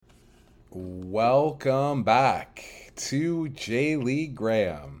Welcome back to J. Lee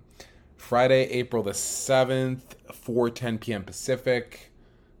Graham. Friday, April the 7th, 4:10 p.m. Pacific.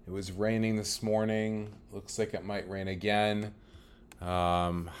 It was raining this morning. Looks like it might rain again.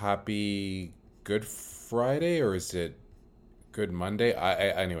 Happy Good Friday, or is it Good Monday?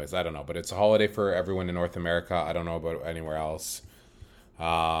 Anyways, I don't know. But it's a holiday for everyone in North America. I don't know about anywhere else.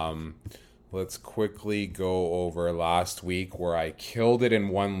 Um, let's quickly go over last week where I killed it in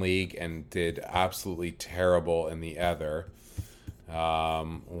one league and did absolutely terrible in the other.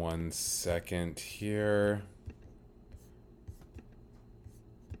 1 second here.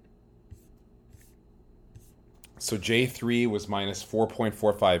 So J3 was minus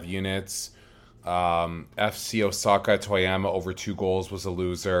 4.45 units. FC Osaka Toyama over 2 goals was a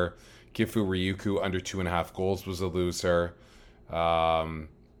loser. Gifu Ryukyu under 2.5 goals was a loser.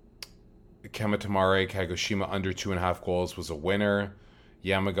 Kamatamare Kagoshima under 2.5 goals was a winner.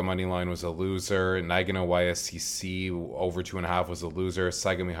 Yamaga Moneyline was a loser. Nagano YSCC over 2.5 was a loser.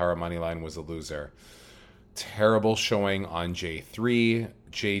 Sagamihara Moneyline was a loser. Terrible showing on J3.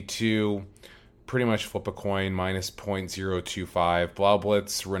 J2, pretty much flip a coin, minus 0.025.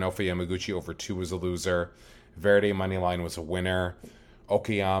 Blaublitz, Renofa Yamaguchi over 2 was a loser. Verde Moneyline was a winner.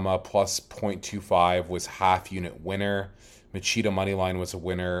 Okayama plus 0.25 was half unit winner. Machida Moneyline was a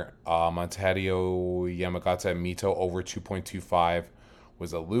winner. Montario Yamagata Mito over 2.25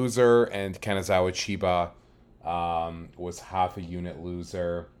 was a loser. And Kanazawa Chiba was half a unit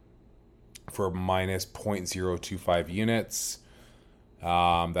loser for minus 0.025 units.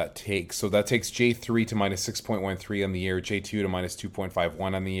 That takes J3 to minus 6.13 on the year, J2 to minus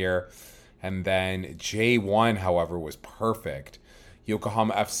 2.51 on the year. And then J1, however, was perfect.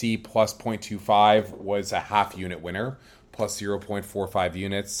 Yokohama FC plus 0.25 was a half unit winner, plus 0.45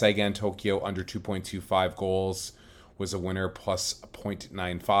 units. Seigan Tokyo under 2.25 goals was a winner, plus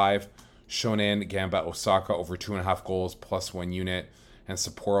 0.95. Shonen Gamba Osaka over 2.5 goals, plus 1 unit. And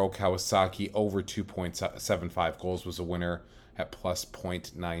Sapporo Kawasaki over 2.75 goals was a winner at plus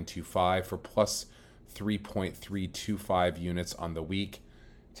 0.925 for plus 3.325 units on the week,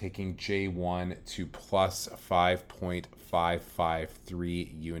 taking J1 to plus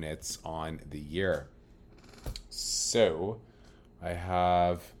 5.553 units on the year. So I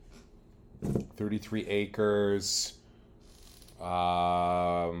have 33 acres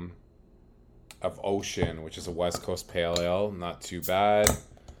of Ocean, which is a West Coast Pale Ale. Not too bad.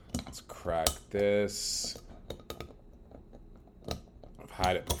 Let's crack this. I've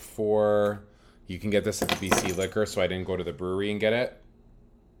had it before. You can get this at the BC Liquor, so I didn't go to the brewery and get it.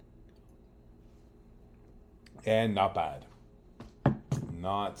 And not bad.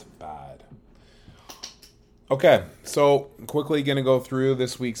 Not bad. Okay, so quickly going to go through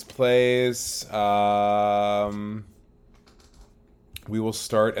this week's plays. We will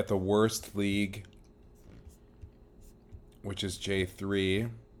start at the worst league, which is J3.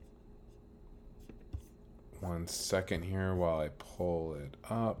 1 second here while I pull it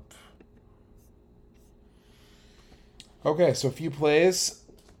up. Okay, so a few plays.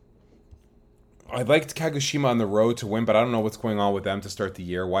 I liked Kagoshima on the road to win, but I don't know what's going on with them to start the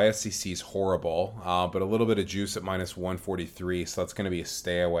year. YSCC is horrible, but a little bit of juice at minus 143, so that's going to be a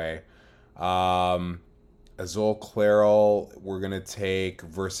stay away. Azul Claral, we're going to take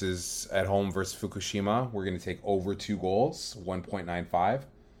at home versus Fukushima. We're going to take over 2 goals, 1.95.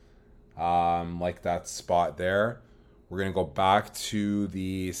 Like that spot there. We're going to go back to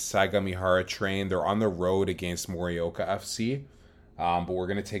the Sagamihara train. They're on the road against Morioka FC. But we're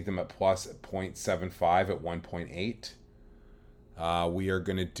going to take them at plus 0.75 at 1.8. We are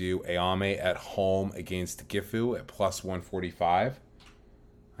going to do Ayame at home against Gifu at plus 145.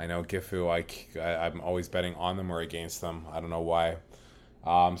 I know Gifu, I'm always betting on them or against them. I don't know why.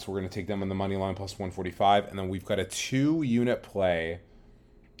 So we're going to take them on the money line plus 145. And then we've got a 2-unit play.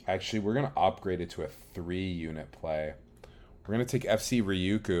 Actually, we're going to upgrade it to a 3-unit play. We're going to take FC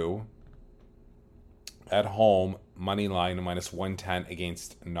Ryukyu at home, money line minus 110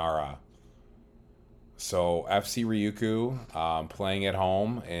 against Nara. So FC Ryukyu playing at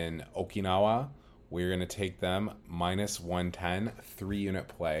home in Okinawa. We're going to take them minus 110, 3-unit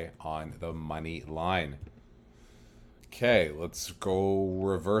play on the money line. Okay, let's go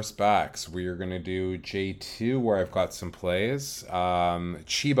reverse back. So we are going to do J2 where I've got some plays.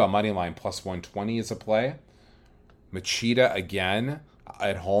 Chiba money line plus 120 is a play. Machida again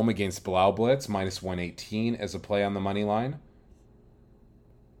at home against Blaublitz, minus 118 as a play on the money line.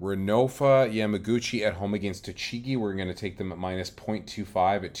 Renofa Yamaguchi at home against Tochigi. We're going to take them at minus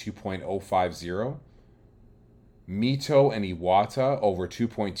 0.25 at 2.050. Mito and Iwata over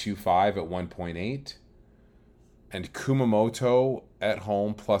 2.25 at 1.8. And Kumamoto at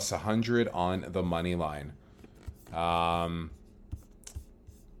home plus 100 on the money line.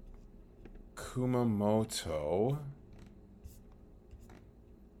 Kumamoto.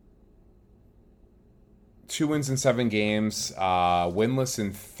 2 wins in 7 games, winless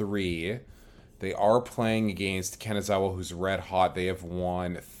in 3. They are playing against Kanazawa, who's red hot. They have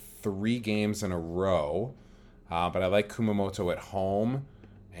won 3 games in a row. But I like Kumamoto at home,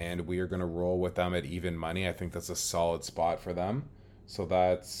 and we are going to roll with them at even money. I think that's a solid spot for them. So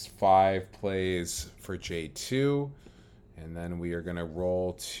that's 5 plays for J2. And then we are going to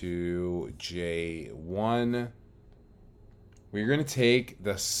roll to J1. We're going to take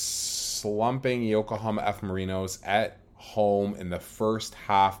the slumping Yokohama F Marinos at home in the first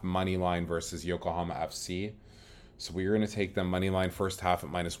half money line versus Yokohama FC. So we're going to take them money line first half at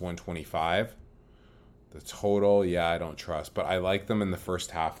minus 125. The total, yeah, I don't trust, but I like them in the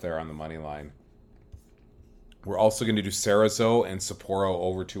first half there on the money line. We're also going to do Cerezo and Sapporo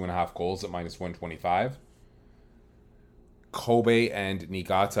over 2.5 goals at minus 125. Kobe and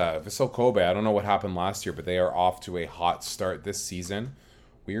Niigata. Vissel Kobe, I don't know what happened last year, but they are off to a hot start this season.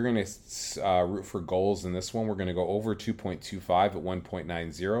 We are going to root for goals in this one. We're going to go over 2.25 at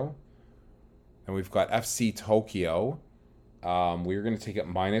 1.90. And we've got FC Tokyo. We're going to take it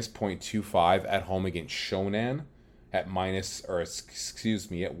minus 0.25 at home against Shonan at at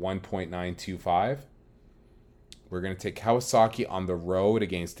 1.925. We're going to take Kawasaki on the road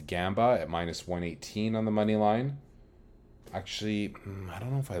against Gamba at minus 118 on the money line. Actually, I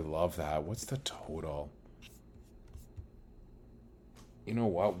don't know if I love that. What's the total? You know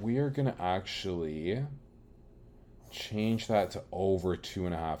what? We are going to actually change that to over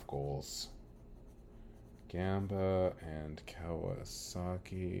 2.5 goals. Gamba and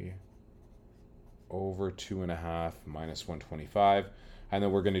Kawasaki over 2.5 minus 125. And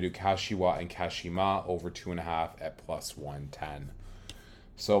then we're going to do Kashiwa and Kashima over 2.5 at plus 110.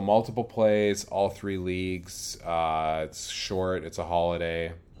 So multiple plays, all 3 leagues. It's short. It's a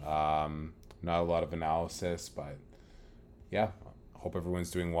holiday. Not a lot of analysis, but yeah. Hope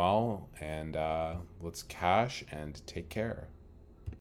everyone's doing well. And let's cash and take care.